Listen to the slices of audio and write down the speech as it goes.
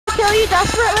kill you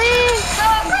desperately?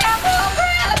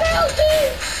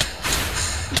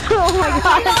 Oh my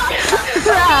god.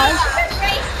 Crash.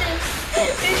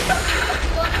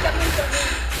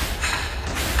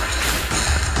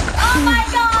 Oh my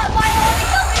god, why are they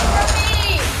coming for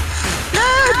me?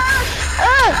 Dude!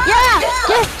 Yeah!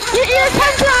 Get your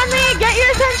attention on me! Get your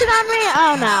attention on me!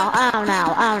 Oh no, oh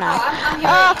no, oh no.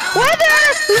 Wither!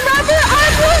 Remember,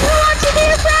 I'm the one who wants to be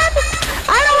your friend!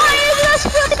 I don't want you to just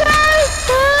really die!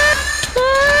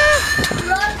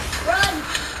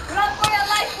 Run for your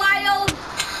life, Wild!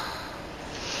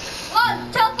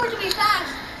 Run, teleport to me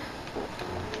fast!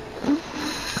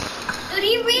 Dude,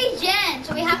 he regen,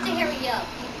 so we have to hurry up.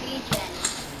 He regen.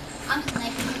 I'm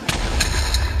sniping him.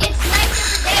 It's nice to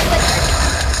forget with her.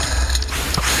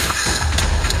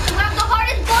 You have the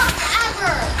hardest boss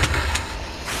ever!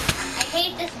 I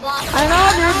hate this boss. I know,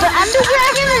 dude, the Ender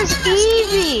Dragon is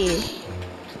easy.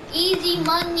 Easy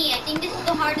money. I think this is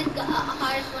the hardest one in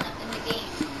the game.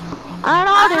 I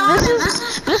don't know, dude,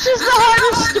 this is the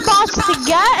hardest boss to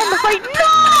get in the fight.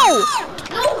 No!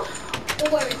 No! Don't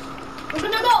worry. We're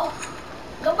gonna go.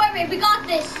 Don't worry, we got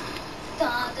this.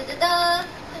 Da, da, da, da,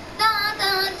 da,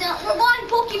 da, da. We're going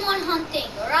Pokemon hunting,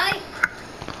 alright?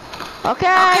 Okay.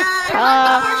 Or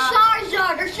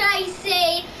Charizard, or should I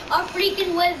say a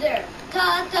freaking wizard?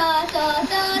 Da, da, da,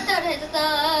 da, da, da,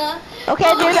 da.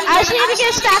 Okay, dude, I just need to get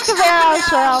a stack of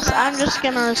arrows or else I'm just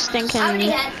gonna stink I already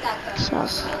in had stuff.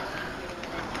 stuff.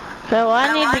 Okay, well,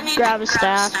 I need to grab a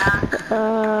stack.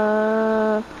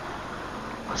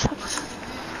 What's up?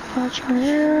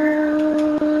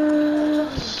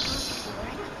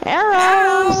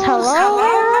 Arrows! Hello,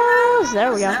 arrows!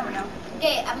 There we go.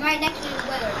 Okay, I'm right next to the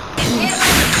wizard.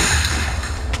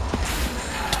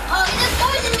 Oh, he just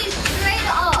poisoned me straight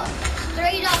up.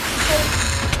 Straight up.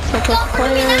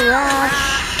 Rush.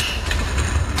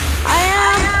 I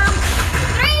am.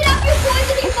 Straight up, you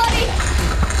poisoning buddy.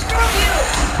 Screw you.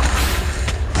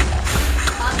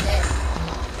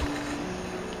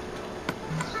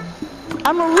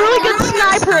 I'm a really good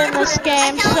sniper in this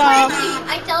game, so.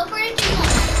 I teleported to you.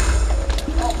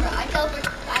 Oh, bro, I teleported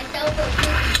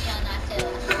you on that too.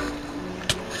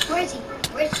 Where is he?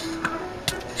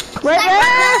 Right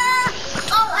there!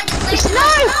 Oh, I just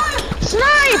Snipe!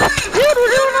 Snipe! Dude,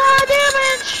 we're doing a lot of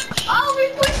damage! Oh, we're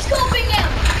quick scoping him!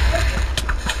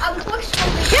 I'm quick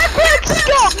scoping him. Get quick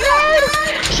scope, nerd!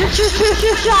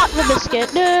 Shot the biscuit.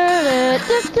 The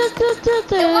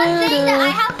one thing that I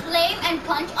have flame and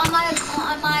punch on my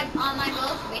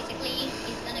bow, so basically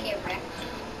he's gonna get wrecked.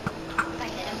 If I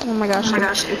hit him. Oh my gosh.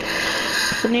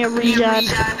 The near regen.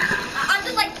 I'm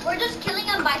just like, we're just killing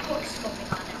him by quick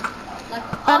scoping on him. Like,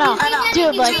 I know,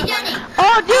 dude, like,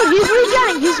 oh dude,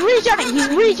 he's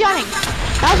regenning.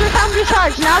 Now's your time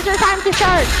to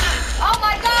charge. Oh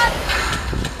my god!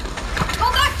 Go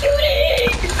back,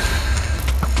 cutie!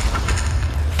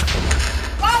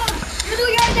 Wow, you do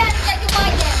your damage, I do my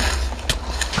damage.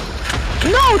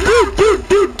 No, dude.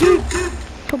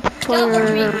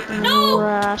 No!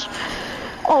 Crash.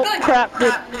 Oh Good. crap,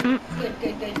 dude. Good.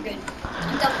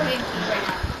 I'm teleporting to you right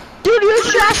now. Dude, you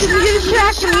distract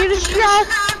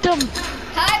him.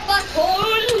 Hi,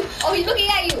 butthole! Oh, he's looking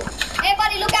at you. Hey,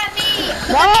 buddy, look at me.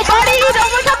 No, buddy,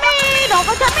 don't look at me.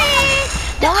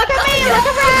 Look at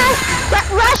Rush.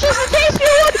 Rush is the taste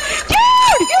food.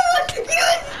 Dude!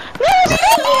 Let's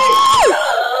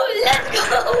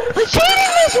go! The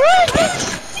cheating is worth it.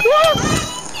 Yes.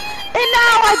 And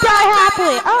now I die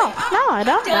happily. Oh, no, I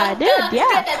don't die. Dude,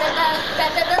 yeah.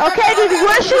 Okay, dude,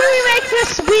 where should we make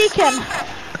this beacon?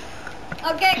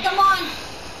 Okay, come on.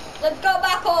 Let's go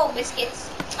back home, biscuits.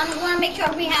 I'm gonna make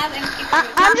sure we have him.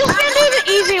 I'm just gonna do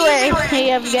the easy way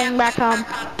of getting back home.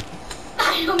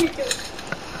 I know you do.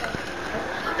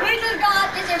 We just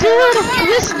got this. Dude,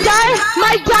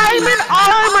 my diamond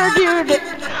armor, dude.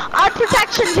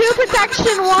 Protection 2,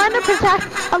 protection 1,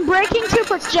 I'm breaking 2,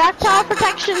 projectile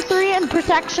protection 3, and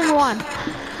protection 1.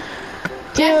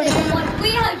 Dude.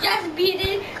 We have just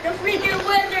beaten the freaking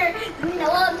winner.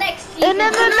 Well, next season. And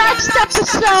in the next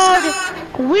episode,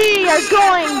 we are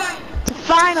going to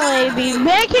finally be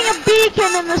making a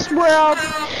beacon in this world.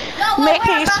 No,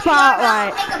 making a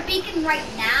spotlight. We're about to make a beacon right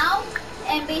now.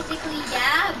 And basically,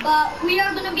 yeah, but we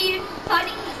are going to be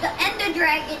fighting the Ender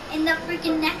Dragon in the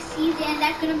freaking next season, and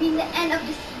that's going to be the end of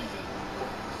the season.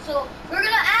 So, we're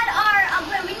going to add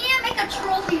we need to make a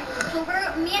trophy room. So,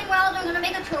 me and Wild are going to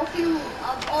make a trophy room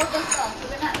of all the stuff.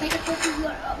 We're going to make a trophy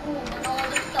room and all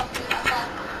the stuff we have.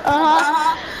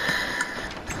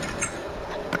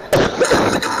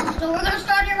 So, we're going to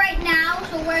start it right now.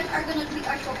 So, where are going to be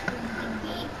our trophy room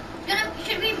going to be?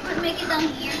 Should we make it down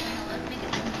here? Let's make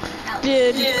it down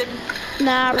here. Dude,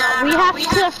 Nah, bro, we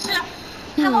have to.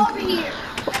 Come over here.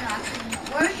 Oh, no, actually, no.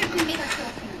 Where should we make a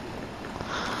trophy?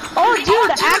 Oh,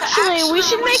 dude, actually, we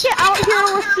should make it out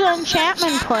here with the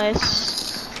enchantment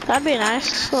place. That'd be a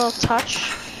nice little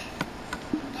touch.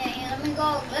 Yeah, let me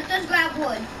go. Let's just grab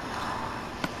wood.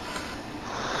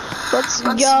 Let's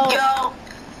go.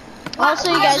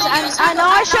 Also, you guys, I know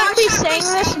I shouldn't be saying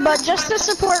this, but just to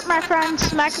support my friend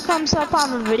Smecca comes up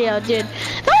on the video, dude.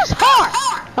 That was hard.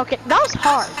 Okay, that was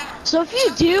hard. So if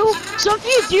you do,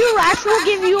 Rash will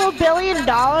give you $1 billion.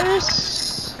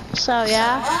 So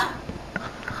yeah.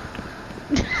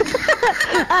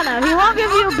 I don't know, he won't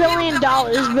give you $1 billion,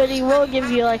 but he will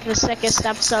give you like the sickest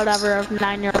episode ever of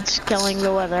 9-year-olds killing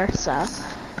the wither, so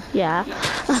yeah.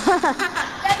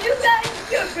 That you guys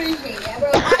do appreciate it,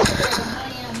 bro. I should like $1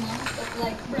 million a month, but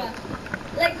like, bro.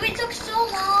 Like, we took so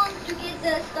long to get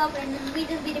the stuff, and then we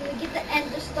just didn't get the end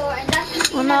of the store, and that's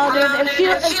just Well, no, dude, it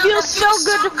feels so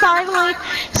good to finally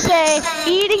say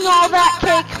eating all that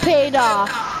cake paid off.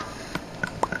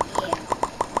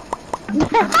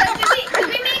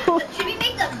 Should we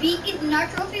make the beacon in our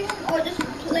trophy room, or just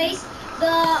place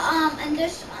the under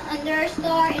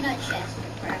star in a chest?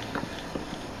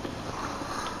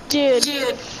 Dude,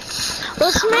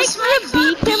 let's make the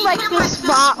beacon like the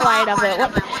spotlight of it.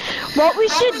 What we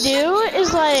should do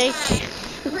is like,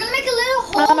 we're gonna make a little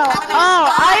hole. I don't know. Oh,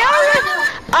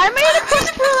 I made a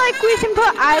quest where like we can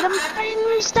put item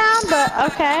things down, but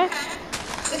okay.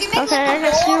 We can make okay,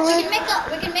 like a hole. We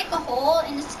can make a hole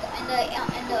in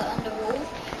the roof,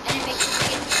 and it makes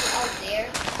it out there.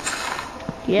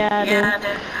 Yeah, dude.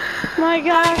 My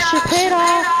gosh, it paid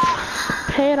off.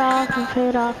 Paid off and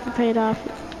paid off and paid off.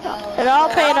 It all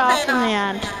paid off in the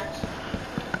end.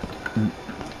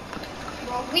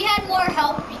 Well, if we had more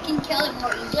help, we can kill him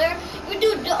more easier.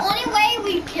 Dude, the only way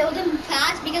we killed him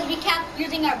fast because we kept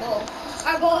using our bow.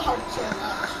 Our bow helped so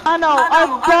much. I know, our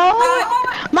bow.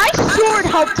 My sword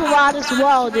helped a lot as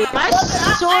well, dude. My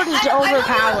sword is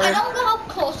overpowered. I don't go up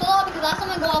close a lot because last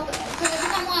time I go up, because every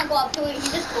time I go up to it, he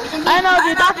just goes in. I know,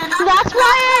 dude. That's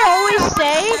why I always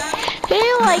say, hey,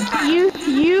 like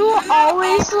you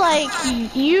always like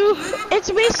you.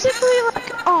 It's basically like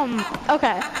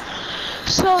okay.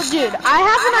 So, dude, I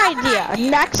have an idea.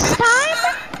 Next time,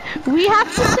 we have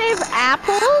to save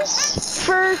apples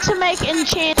to make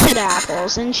enchanted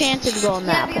apples, enchanted golden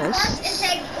apples.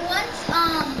 Once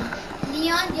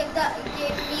Neon gave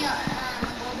me a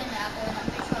golden apple, and I'm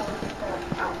pretty sure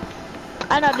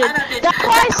I know, dude. That's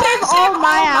why I save all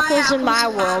my apples in my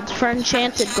world for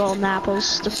enchanted golden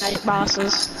apples to fight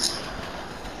bosses.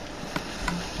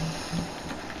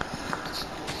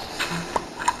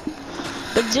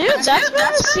 But dude, that's been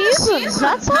the season.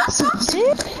 That's awesome,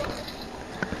 dude.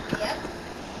 Yep.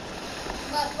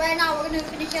 But right now we're gonna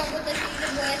finish up with the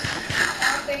season with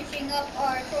finishing up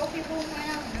our trophy room right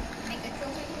now. We're gonna make a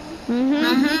trophy room. Yeah,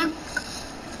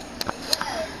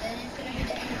 then it's gonna be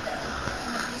the end of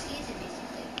the season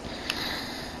basically.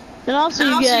 And also,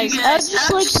 you guys, I'd just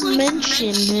like to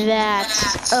mention that,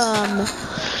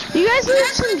 you guys leave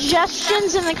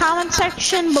suggestions in the comment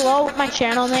section below what my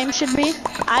channel name should be.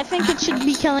 I think it should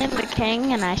be Killing the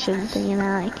King, and I shouldn't be,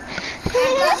 like,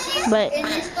 but, in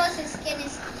this case, his skin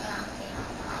is,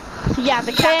 yeah,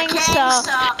 the king, so,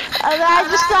 I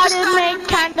just thought it'd make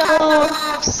kind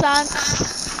of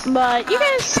sense, but you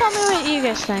guys tell me what you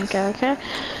guys think, okay?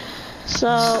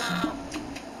 So,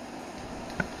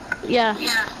 yeah.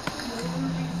 yeah.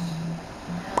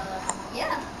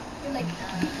 You're like,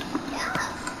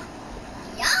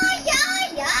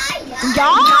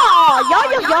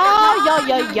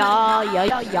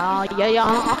 Yeah.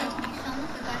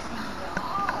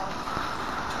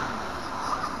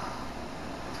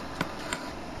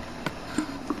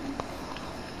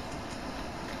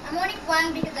 I'm only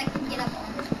flying because I can get up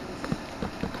on this.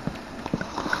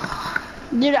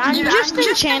 Dude, I'm just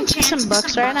enchanting some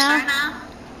books right now.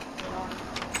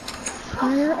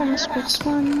 Fire aspects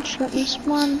 1, sharpness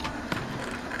 1.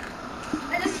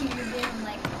 I just hear you being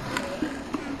like,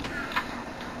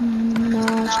 No,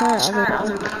 try other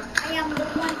book. I am the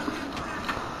one.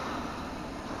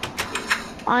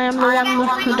 I am the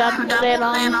one who doesn't stay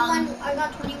long. I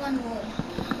got 21 wood.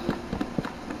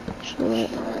 Sure.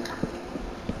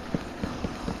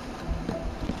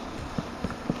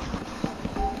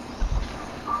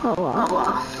 Oh wow.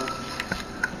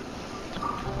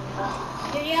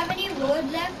 Do you have any wood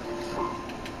left?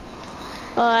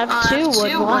 I have 2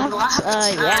 wood left.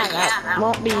 Yeah, that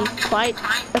won't be quite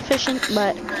efficient,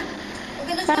 but.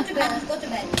 Okay, let's go to bed. Let's go to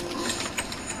bed.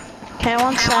 Okay,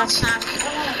 1 sec.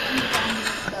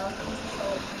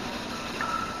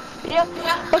 Yep.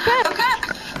 Okay.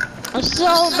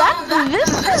 So this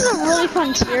is a really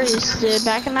fun series, dude.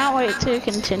 I cannot wait to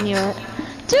continue it.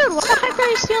 Dude, what the heck are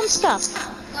you stealing stuff?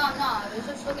 No, it's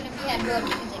just looking at me and good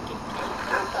because I can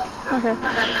stuff. Okay.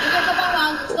 Okay, come on,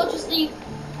 Miles, let's go to sleep.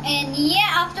 And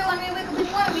yeah, after when we wake up in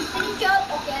the morning, we finish up.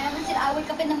 Okay, I haven't said I wake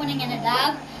up in the morning and a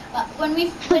nap. But when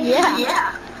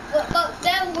Yeah. But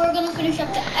then we're gonna finish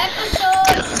up the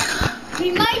episode.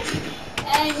 We might,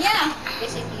 and yeah,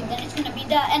 basically then it's gonna be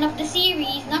the end of the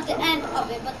series, not the end of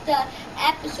it, but the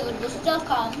episode will still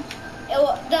come.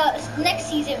 The next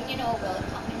season, will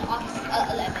come in August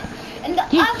 11th. And the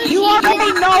other You season,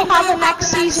 already know how the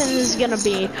next season is gonna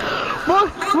be.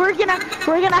 We're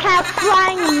gonna have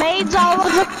flying maids all over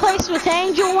the place with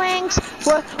angel wings.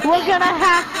 We're gonna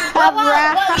have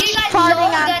rats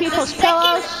farting on people's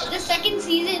pillows. The second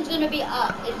season is gonna be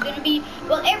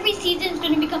every season is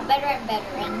gonna become better and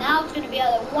better, and now it's gonna be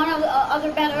one of the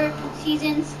other better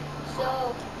seasons.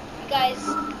 So if you guys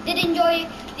did enjoy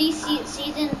these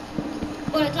seasons,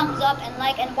 put a thumbs up and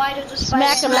like, and why does the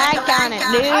spider Smack a like on it,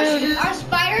 dude. Our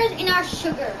spiders in our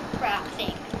sugar crap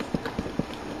thing.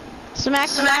 Smack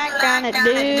on it,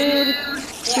 dude.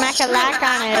 Smack a like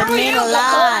on it. It mean a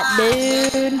lot,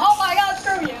 dude. Oh my god,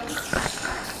 screw you.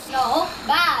 No,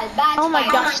 bad Oh my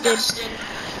spiders. gosh, dude.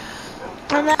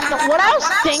 And then what I was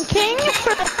thinking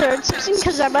for the third season,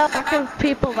 because I bet a lot of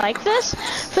people like this,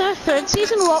 for the third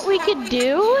season, what we could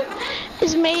do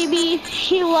is maybe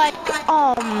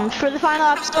for the final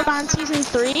episode on season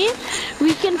 3,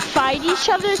 we can fight each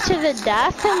other to the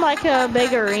death in like a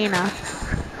big arena.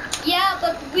 Yeah,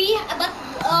 but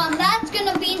that's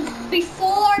gonna be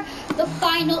before the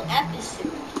final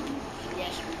episode.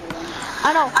 Yes,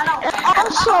 I know. And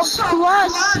also,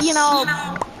 plus,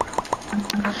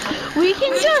 we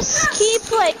can just keep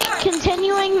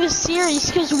continuing the series,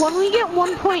 because when we get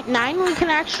 1.9, we can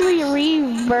actually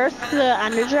rebirth the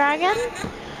Ender Dragon.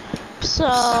 So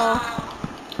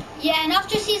yeah, and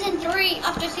after season 3,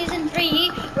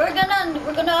 we're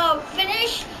gonna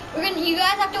finish. You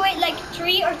guys have to wait like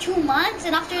 3 or 2 months,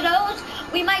 and after those,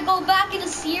 we might go back in the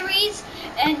series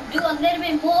and do a little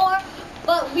bit more.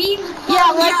 But when new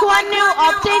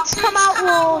updates come out,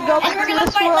 we'll go back to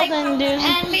this world and do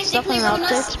stuff in the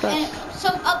updates. But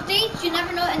some updates, you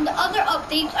never know. And the other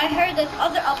updates, I heard that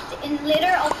in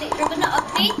later updates, they're gonna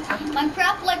update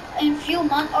Minecraft like in a few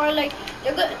months, or like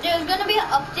there's gonna be an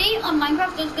update on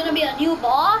Minecraft. There's gonna be a new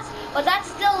boss, but that's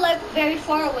still like very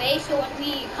far away. So when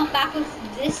we come back with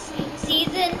this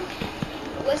season,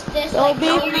 with this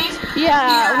series,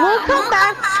 we'll come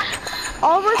back.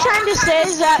 All we're trying to say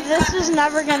is that this is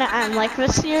never gonna end. Like, the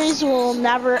series will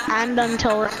never end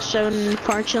until Redstone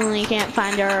unfortunately can't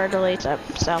find our deletes up.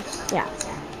 So, yeah.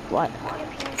 What?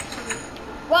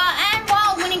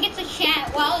 Well, when he gets a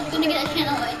channel, he's gonna get a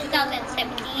channel in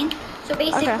 2017. So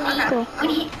basically, cool.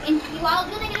 he's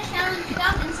gonna get a channel in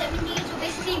 2017. So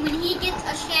basically, when he gets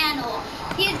a channel,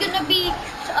 he's gonna be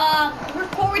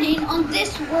recording on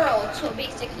this world. So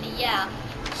basically, yeah.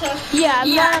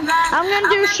 Then I'm gonna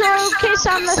do a showcase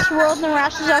on this world, and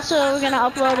Rash is also gonna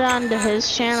upload it onto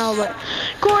his channel. But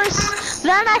of course,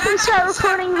 then I can start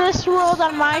recording this world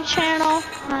on my channel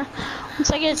once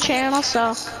I get a channel.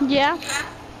 So yeah.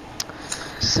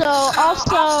 So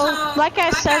also, like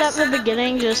I said at the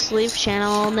beginning, just leave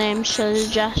channel name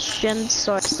suggestions,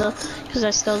 because I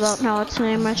still don't know what to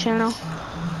name my channel.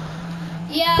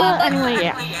 Yeah. But anyway,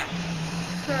 yeah.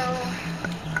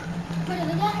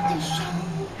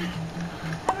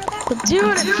 But dude,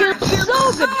 it feels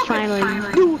so good to finally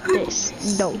do this,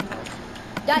 though.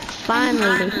 That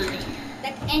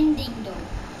ending, though.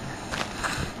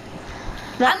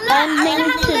 The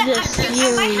ending to the series, I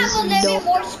might have a little bit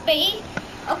more space.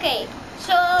 Okay,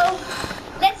 so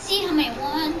let's see how many.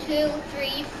 1, 2,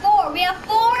 3, 4. We have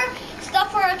 4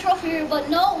 stuff for our trophy here, but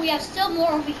no, we have still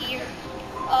more over here.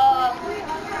 But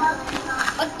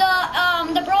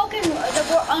on the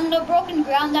broken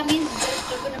ground, that means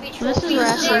there's gonna be trophies. This is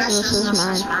Russ's, this is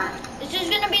mine. This is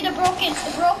gonna be the broken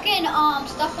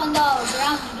stuff on the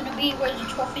ground is gonna be where the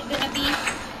trophy's gonna be.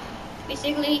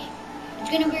 Basically, it's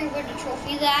gonna be where the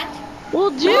trophy's at.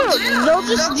 Well, dude, they'll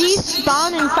just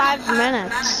despawn in 5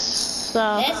 minutes.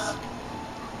 So. This?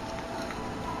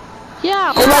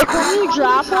 Yeah, like when you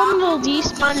drop them, they'll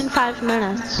despawn in 5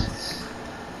 minutes.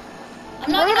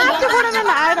 I'm not We're gonna have to put them in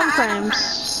the item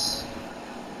frames.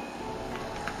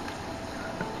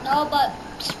 No, but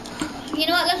you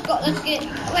know what? Let's go. Let's get.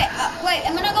 Wait.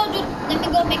 Let me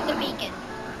go make the beacon.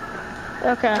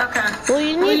 Okay. Well,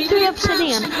 you need 3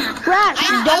 obsidian. Rash,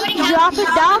 don't drop it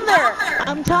down there.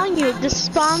 I'm telling you, this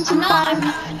spawns in 5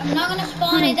 minutes. I'm not gonna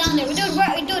spawn it down there.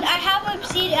 Dude, I have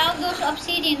obsidian. I have those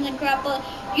obsidians and crap. But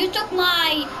you took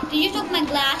my. You took my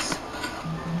glass.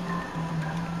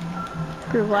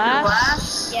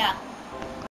 Relax. Yeah.